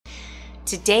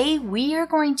Today we are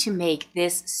going to make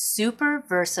this super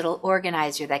versatile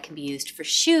organizer that can be used for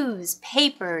shoes,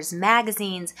 papers,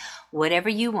 magazines, whatever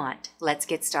you want. Let's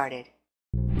get started.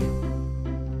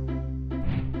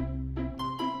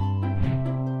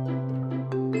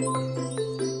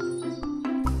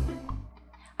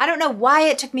 I don't know why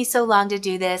it took me so long to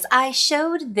do this. I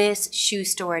showed this shoe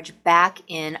storage back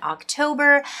in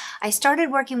October. I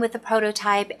started working with the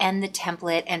prototype and the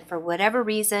template, and for whatever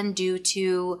reason, due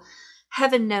to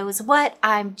heaven knows what,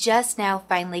 I'm just now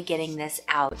finally getting this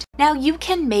out. Now you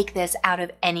can make this out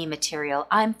of any material.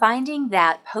 I'm finding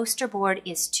that poster board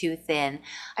is too thin.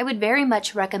 I would very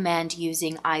much recommend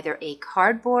using either a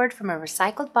cardboard from a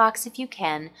recycled box if you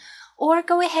can, or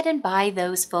go ahead and buy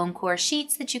those foam core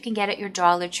sheets that you can get at your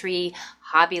Dollar Tree,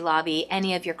 Hobby Lobby,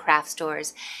 any of your craft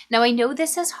stores. Now I know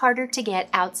this is harder to get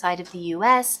outside of the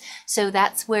US, so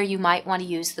that's where you might want to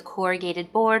use the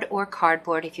corrugated board or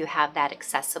cardboard if you have that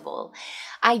accessible.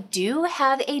 I do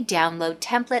have a download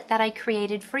template that I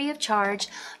created free of charge.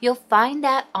 You'll find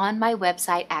that on my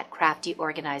website at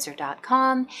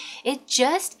CraftyOrganizer.com. It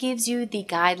just gives you the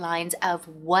guidelines of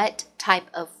what type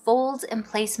of folds and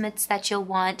placements that you'll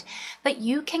want, but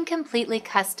you can completely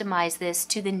customize this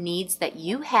to the needs that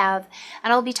you have,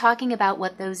 and I'll be talking about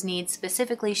what those needs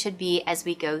specifically should be as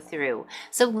we go through.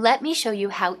 So let me show you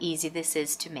how easy this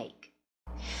is to make.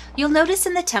 You'll notice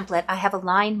in the template I have a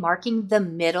line marking the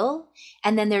middle,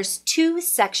 and then there's two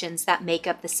sections that make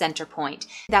up the center point.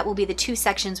 That will be the two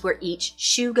sections where each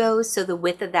shoe goes, so the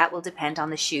width of that will depend on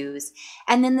the shoes.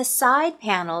 And then the side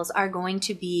panels are going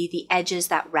to be the edges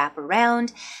that wrap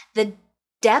around. The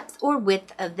depth or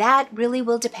width of that really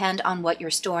will depend on what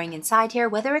you're storing inside here,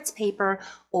 whether it's paper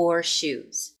or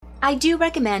shoes. I do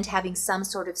recommend having some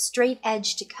sort of straight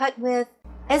edge to cut with,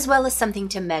 as well as something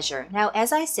to measure. Now,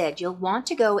 as I said, you'll want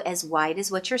to go as wide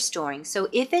as what you're storing. So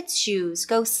if it's shoes,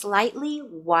 go slightly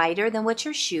wider than what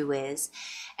your shoe is.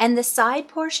 And the side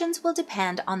portions will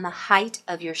depend on the height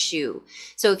of your shoe.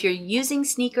 So if you're using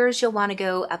sneakers, you'll want to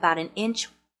go about an inch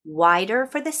wider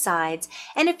for the sides.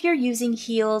 And if you're using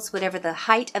heels, whatever the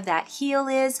height of that heel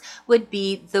is, would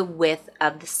be the width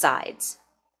of the sides.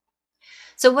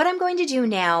 So what I'm going to do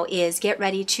now is get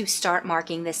ready to start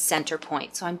marking this center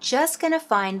point. So I'm just going to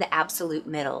find the absolute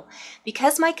middle.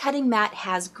 Because my cutting mat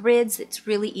has grids, it's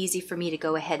really easy for me to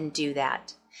go ahead and do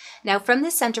that. Now from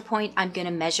the center point, I'm going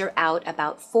to measure out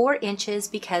about 4 inches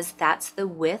because that's the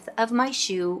width of my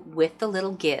shoe with the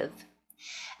little give.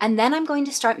 And then I'm going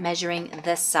to start measuring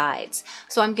the sides.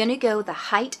 So I'm going to go the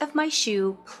height of my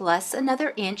shoe plus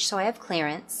another inch so I have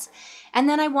clearance. And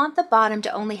then I want the bottom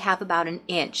to only have about an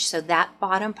inch, so that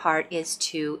bottom part is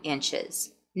 2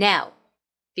 inches. Now,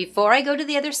 before I go to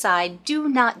the other side, do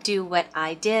not do what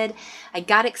I did. I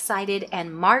got excited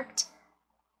and marked,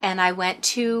 and I went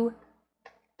to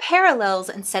parallels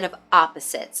instead of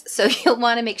opposites. So you'll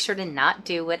want to make sure to not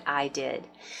do what I did.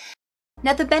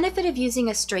 Now the benefit of using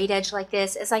a straight edge like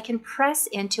this is I can press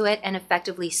into it and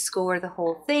effectively score the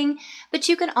whole thing, but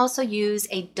you can also use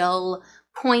a dull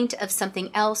point of something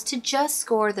else to just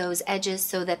score those edges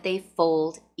so that they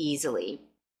fold easily.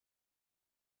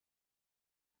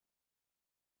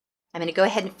 I'm going to go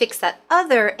ahead and fix that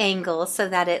other angle so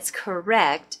that it's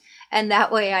correct, and that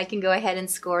way I can go ahead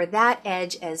and score that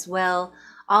edge as well.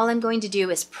 All I'm going to do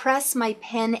is press my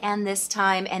pen end this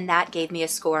time, and that gave me a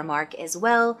score mark as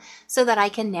well, so that I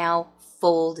can now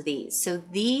fold these. So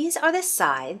these are the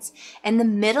sides, and the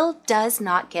middle does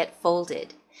not get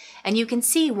folded. And you can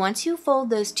see once you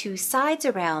fold those two sides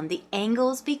around, the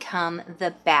angles become the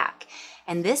back.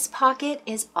 And this pocket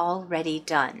is already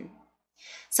done.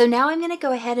 So now I'm going to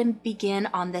go ahead and begin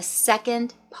on the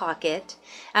second pocket.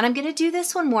 And I'm going to do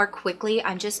this one more quickly.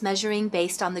 I'm just measuring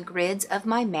based on the grids of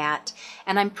my mat.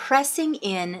 And I'm pressing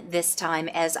in this time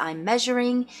as I'm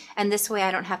measuring. And this way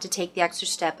I don't have to take the extra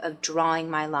step of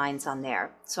drawing my lines on there.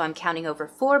 So I'm counting over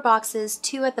 4 boxes,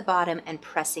 2 at the bottom, and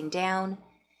pressing down.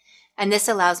 And this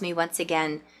allows me once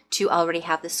again to already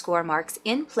have the score marks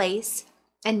in place.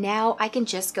 And now I can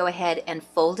just go ahead and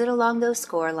fold it along those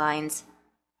score lines.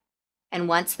 And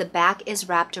once the back is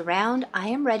wrapped around, I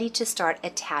am ready to start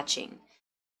attaching.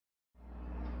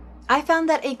 I found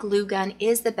that a glue gun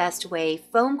is the best way.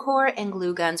 Foam core and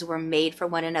glue guns were made for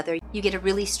one another. You get a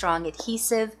really strong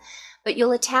adhesive, but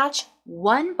you'll attach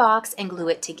one box and glue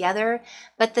it together,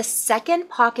 but the second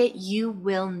pocket you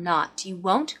will not. You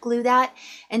won't glue that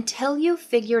until you've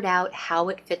figured out how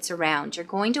it fits around. You're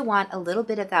going to want a little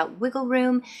bit of that wiggle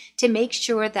room to make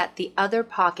sure that the other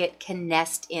pocket can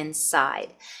nest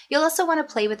inside. You'll also want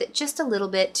to play with it just a little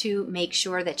bit to make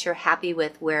sure that you're happy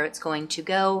with where it's going to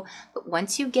go, but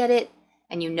once you get it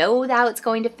and you know how it's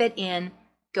going to fit in,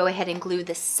 Go ahead and glue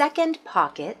the second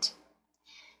pocket.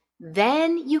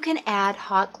 Then you can add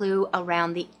hot glue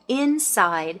around the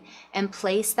inside and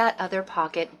place that other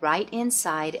pocket right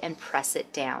inside and press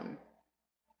it down.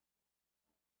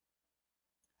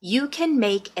 You can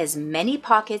make as many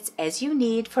pockets as you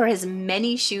need for as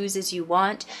many shoes as you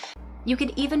want. You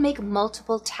can even make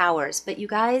multiple towers, but you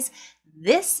guys,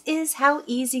 this is how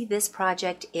easy this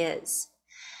project is.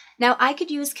 Now I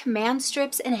could use command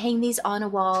strips and hang these on a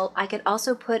wall. I could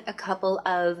also put a couple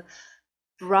of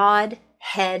broad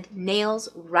head nails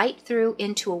right through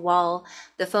into a wall.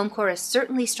 The foam core is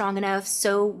certainly strong enough,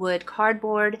 so would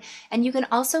cardboard, and you can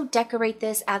also decorate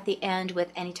this at the end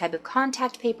with any type of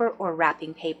contact paper or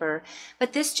wrapping paper,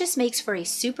 but this just makes for a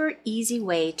super easy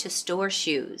way to store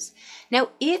shoes. Now,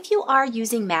 if you are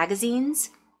using magazines,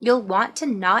 you'll want to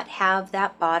not have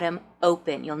that bottom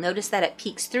open. You'll notice that it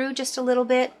peeks through just a little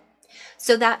bit.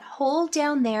 So that hole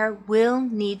down there will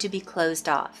need to be closed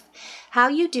off. How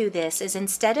you do this is,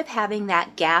 instead of having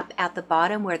that gap at the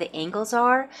bottom where the angles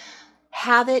are,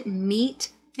 have it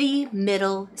meet the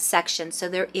middle section so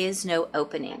there is no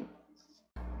opening.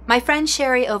 My friend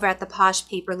Sherry over at the Posh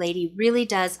Paper Lady really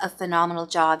does a phenomenal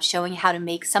job showing how to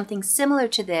make something similar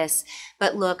to this,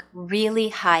 but look really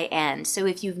high end. So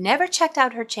if you've never checked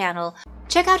out her channel,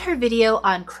 check out her video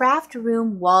on craft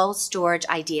room wall storage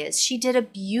ideas. She did a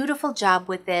beautiful job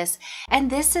with this, and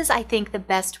this is, I think, the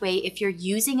best way if you're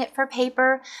using it for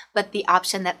paper, but the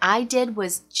option that I did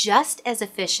was just as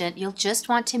efficient. You'll just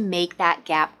want to make that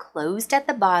gap closed at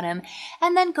the bottom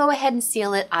and then go ahead and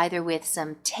seal it either with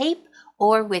some tape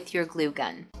or with your glue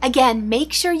gun. Again,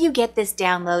 make sure you get this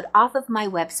download off of my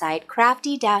website,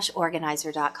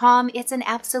 crafty-organizer.com. It's an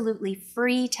absolutely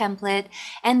free template,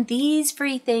 and these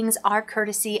free things are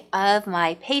courtesy of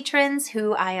my patrons,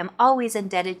 who I am always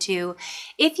indebted to.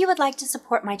 If you would like to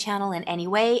support my channel in any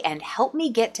way and help me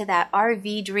get to that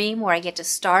RV dream where I get to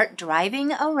start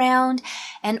driving around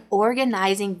and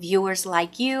organizing viewers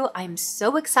like you, I'm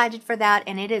so excited for that,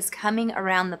 and it is coming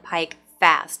around the pike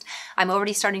fast. I'm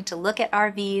already starting to look at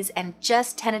RVs and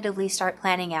just tentatively start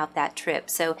planning out that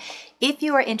trip. So if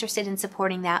you are interested in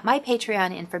supporting that, my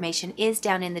Patreon information is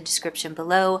down in the description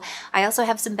below. I also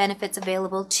have some benefits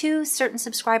available to certain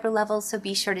subscriber levels, so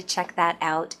be sure to check that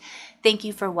out. Thank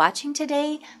you for watching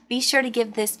today. Be sure to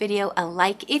give this video a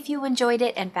like if you enjoyed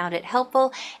it and found it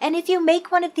helpful. And if you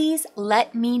make one of these,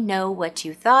 let me know what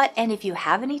you thought. And if you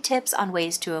have any tips on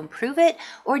ways to improve it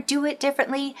or do it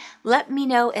differently, let me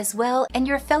know as well. And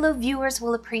your fellow viewers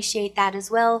will appreciate that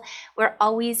as well. We're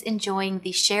always enjoying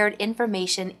the shared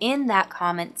information in that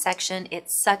comment section.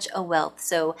 It's such a wealth.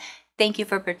 So thank you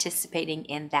for participating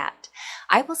in that.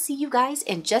 I will see you guys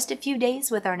in just a few days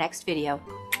with our next video.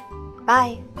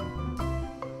 Bye.